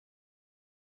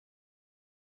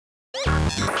So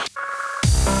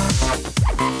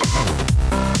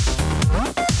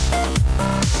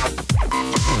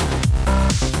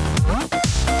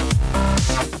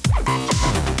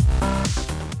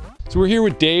we're here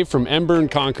with Dave from Kranenburg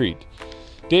Concrete.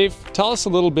 Dave, tell us a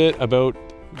little bit about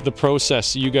the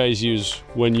process you guys use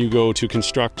when you go to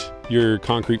construct your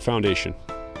concrete foundation.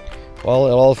 Well,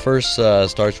 it all first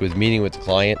starts with meeting with the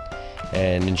client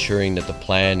and ensuring that the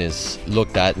plan is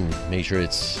looked at and make sure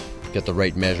it's got the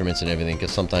right measurements and everything,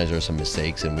 because sometimes there are some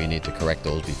mistakes and we need to correct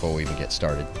those before we even get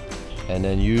started. And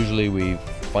then usually we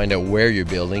find out where you're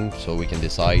building so we can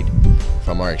decide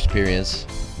from our experience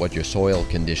what your soil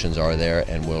conditions are there,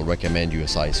 and we'll recommend you a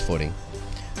size footing.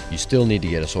 You still need to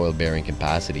get a soil bearing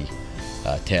capacity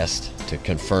test to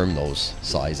confirm those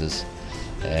sizes,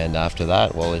 and after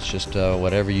that, well, it's just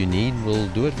whatever you need, we'll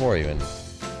do it for you. And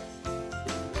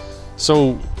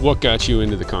so what got you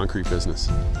into the concrete business?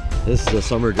 this is a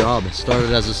summer job. It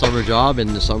started as a summer job and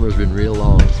the summer's been real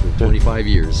long. It's been 25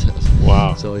 years.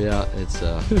 Wow. So yeah, it's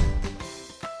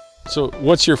So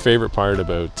what's your favorite part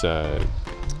about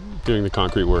doing the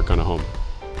concrete work on a home?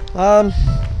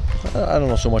 I don't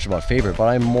know so much about favorite, but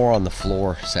I'm more on the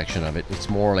floor section of it. It's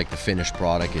more like the finished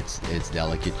product. It's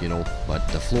delicate, you know, but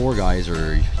the floor guys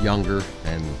are younger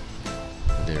and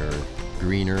they're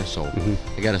greener, so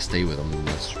I gotta stay with them, and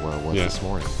that's where I was this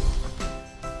morning.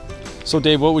 So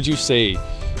Dave, what would you say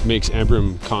makes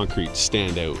Kranenburg Concrete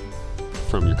stand out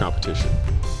from your competition?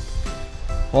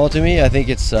 Well, to me, I think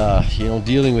it's you know,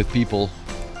 dealing with people.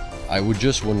 I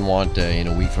wouldn't want in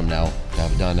a week from now to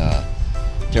have done a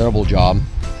terrible job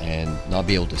and not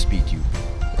be able to speak to you,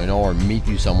 you know, or meet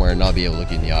you somewhere and not be able to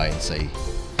look you in the eye and say.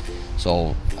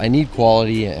 So I need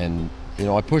quality, and you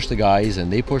know, I push the guys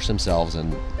and they push themselves,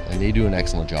 and they do an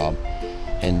excellent job.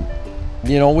 And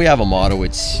you know, we have a motto,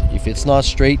 it's if it's not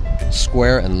straight,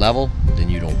 square and level, then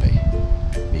you don't pay,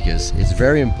 because it's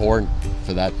very important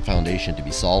for that foundation to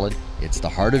be solid. It's the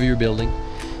heart of your building,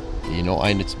 you know,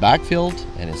 and it's backfilled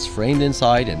and it's framed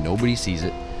inside and nobody sees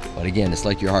it. But again, it's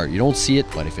like your heart, you don't see it,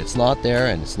 but if it's not there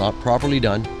and it's not properly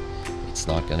done, it's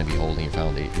not going to be holding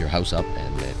your house up.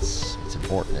 And it's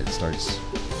important that it starts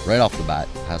right off the bat.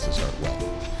 It has to start well.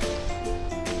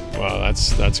 Wow,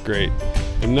 that's great.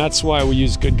 And that's why we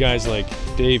use good guys like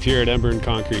Dave here at Kranenburg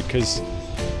Concrete, because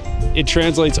it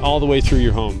translates all the way through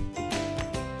your home.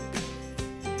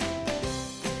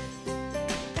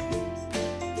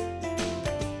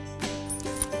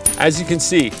 As you can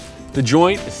see, the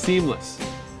joint is seamless.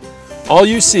 All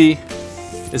you see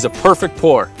is a perfect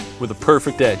pour with a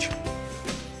perfect edge.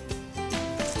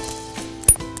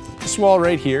 This wall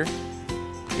right here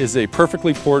is a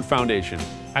perfectly poured foundation.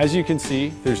 As you can see,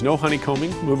 there's no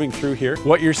honeycombing moving through here.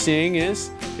 What you're seeing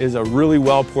is a really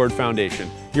well poured foundation.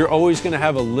 You're always going to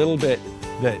have a little bit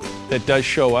that does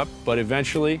show up, but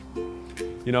eventually,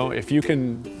 you know, if you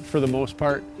can, for the most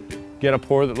part, get a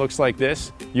pour that looks like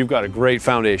this, you've got a great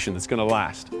foundation that's going to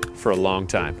last for a long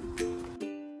time.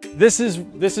 This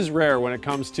is rare when it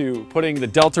comes to putting the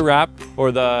Delta wrap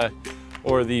or the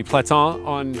platon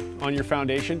on your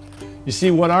foundation. You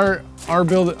see what our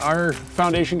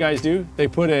foundation guys do? They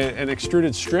put an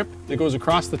extruded strip that goes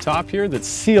across the top here that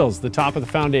seals the top of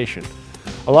the foundation.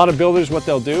 A lot of builders, what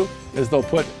they'll do is they'll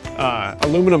put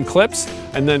aluminum clips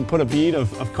and then put a bead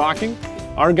of caulking.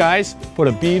 Our guys put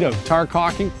a bead of tar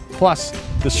caulking plus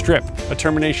the strip, a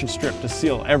termination strip, to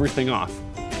seal everything off.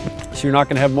 So you're not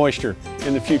going to have moisture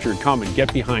in the future come and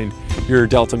get behind your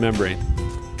Delta membrane.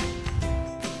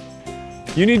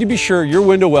 You need to be sure your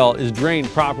window well is drained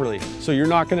properly, so you're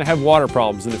not going to have water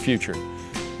problems in the future.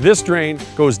 This drain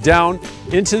goes down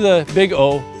into the big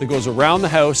O that goes around the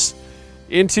house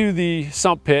into the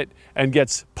sump pit and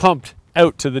gets pumped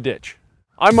out to the ditch.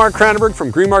 I'm Mark Kranenburg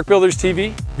from Greenmark Builders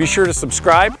TV. Be sure to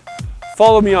subscribe,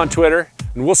 follow me on Twitter,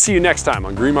 and we'll see you next time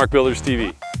on Greenmark Builders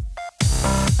TV.